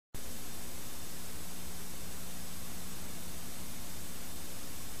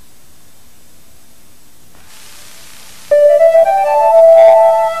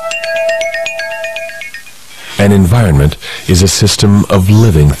An environment is a system of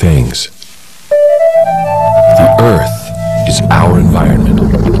living things. The Earth is our environment.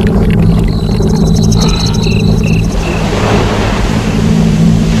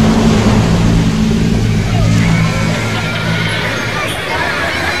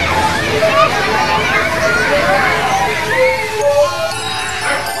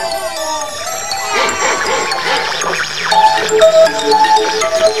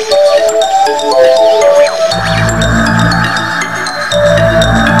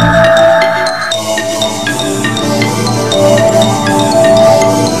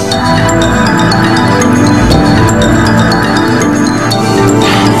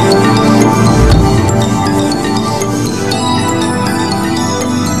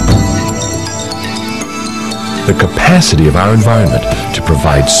 The capacity of our environment to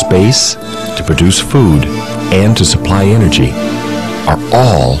provide space, to produce food, and to supply energy are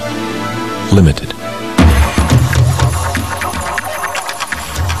all limited.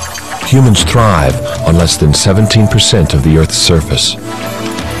 Humans thrive on less than 17% of the Earth's surface.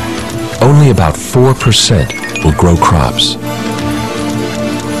 Only about 4% will grow crops.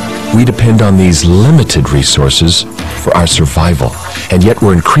 We depend on these limited resources for our survival, and yet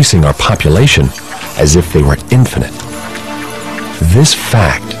we're increasing our population as if they were infinite. This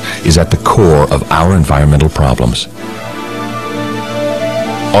fact is at the core of our environmental problems.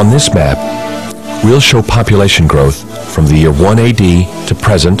 On this map, we'll show population growth from the year 1 AD to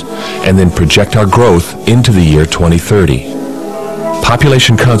present, and then project our growth into the year 2030.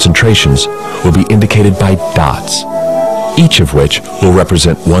 Population concentrations will be indicated by dots, each of which will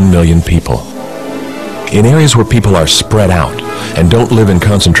represent 1 million people. In areas where people are spread out and don't live in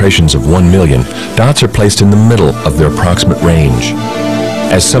concentrations of 1 million, dots are placed in the middle of their approximate range.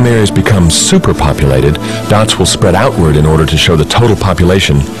 As some areas become superpopulated, dots will spread outward in order to show the total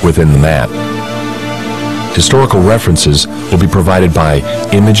population within the map. Historical references will be provided by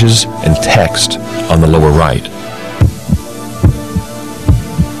images and text on the lower right.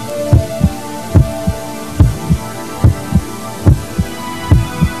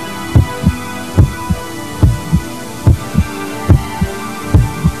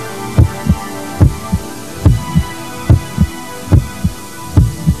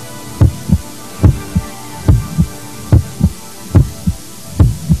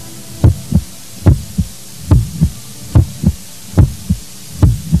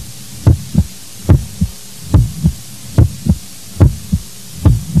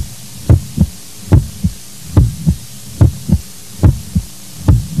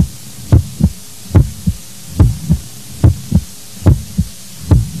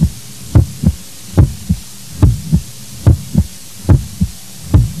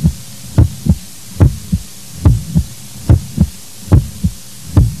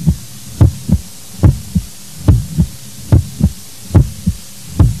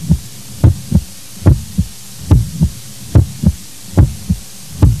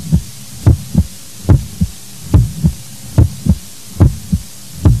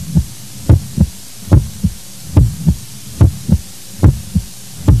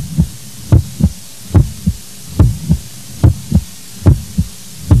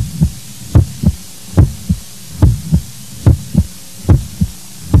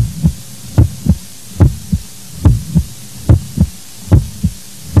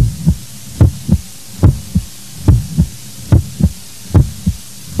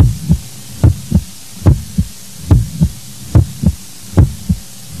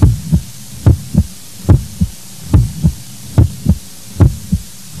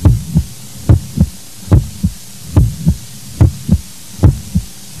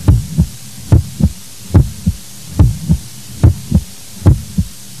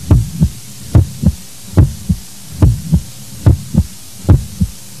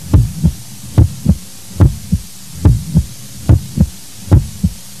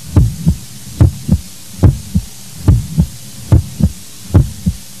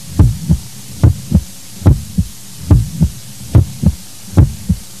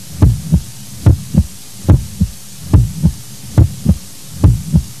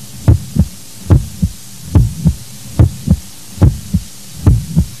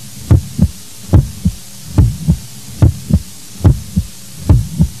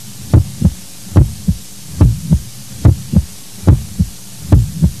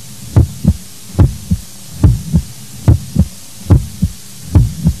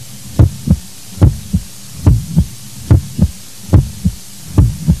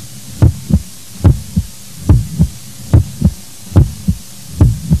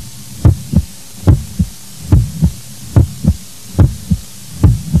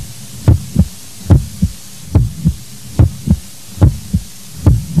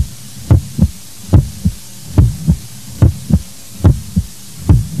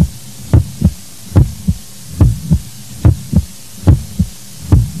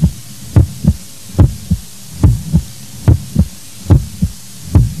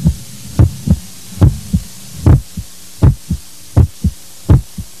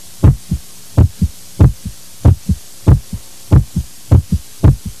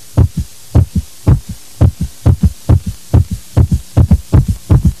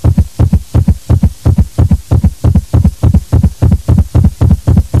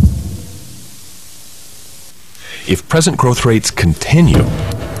 If present growth rates continue,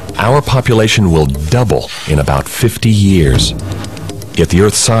 our population will double in about 50 years. Yet the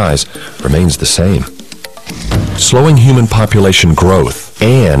Earth's size remains the same. Slowing human population growth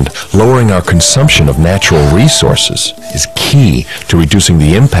and lowering our consumption of natural resources is key to reducing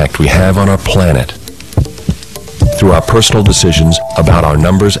the impact we have on our planet. Through our personal decisions about our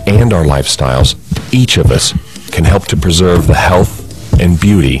numbers and our lifestyles, each of us can help to preserve the health and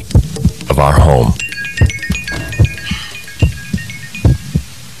beauty of our home.